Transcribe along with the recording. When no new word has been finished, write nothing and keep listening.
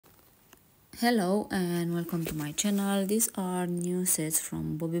Hello and welcome to my channel. These are new sets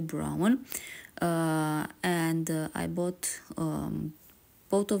from Bobbi Brown, and I bought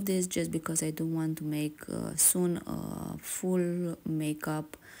both of these just because I do want to make soon a full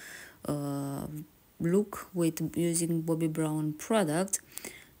makeup uh, look with using Bobbi Brown product.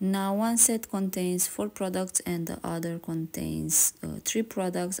 Now one set contains 4 products and the other contains 3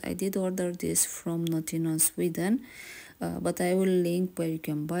 products. I did order this from Notino, Sweden, but I will link where you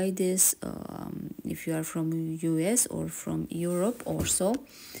can buy this if you are from US or from Europe also.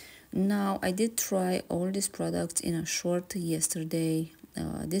 Now I did try all these products in a short yesterday.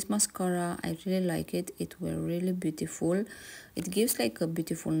 This mascara, I really like it. It were really beautiful. It gives like a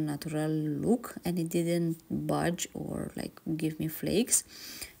beautiful natural look and it didn't budge or like give me flakes.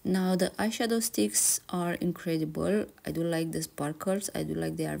 Now the eyeshadow sticks are incredible. I do like the sparkles. I do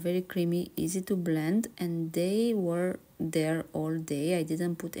like they are very creamy, easy to blend, and they were there all day. I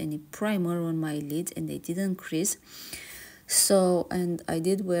didn't put any primer on my lids and they didn't crease. So, and I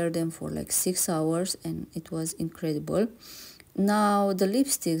did wear them for like 6 hours and it was incredible. Now the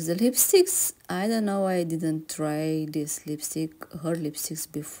lipsticks, I don't know why I didn't try her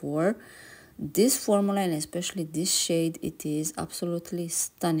lipsticks before. This formula and especially this shade, it is absolutely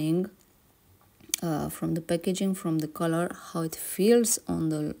stunning. From the packaging, from the color, how it feels on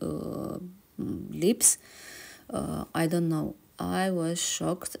the lips, I don't know. I was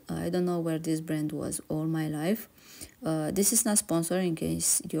shocked. I don't know where this brand was all my life. This is not sponsored, in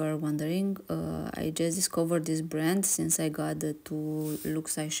case you are wondering. I just discovered this brand since I got the 2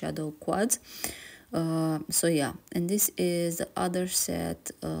 Lux eyeshadow quads. So yeah, and this is the other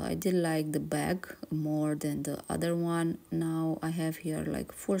set. I did like the bag more than the other one. Now I have here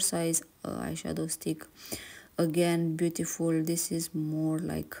like full size eyeshadow stick. Again, beautiful. This is more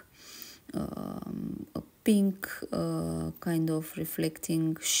like a pink kind of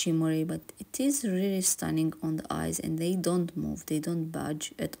reflecting shimmery, but it is really stunning on the eyes and they don't move, they don't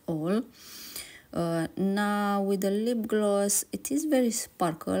budge at all. Now with the lip gloss, it is very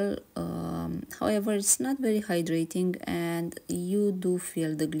sparkle, however it's not very hydrating and you do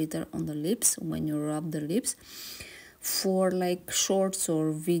feel the glitter on the lips when you rub the lips. For like shorts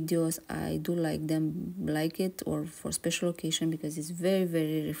or videos, I do like it, or for special occasion, because it's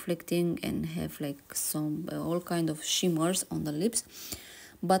very reflecting and have like some all kind of shimmers on the lips,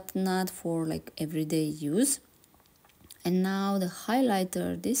 but not for like everyday use. And now the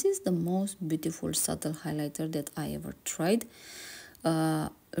highlighter. This is the most beautiful subtle highlighter that I ever tried.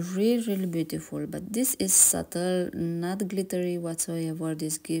 Really beautiful, but this is subtle, not glittery whatsoever.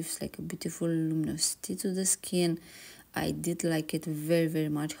 This gives like a beautiful luminosity to the skin. I did like it very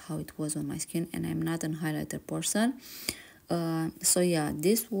much how it was on my skin, and I'm not a highlighter person. So yeah,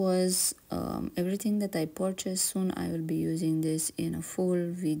 this was everything that I purchased. Soon I will be using this in a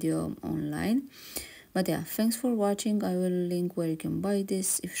full video online. But yeah, thanks for watching. I will link where you can buy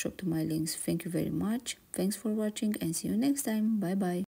this if you shop to my links. Thank you very much. Thanks for watching and see you next time. Bye bye.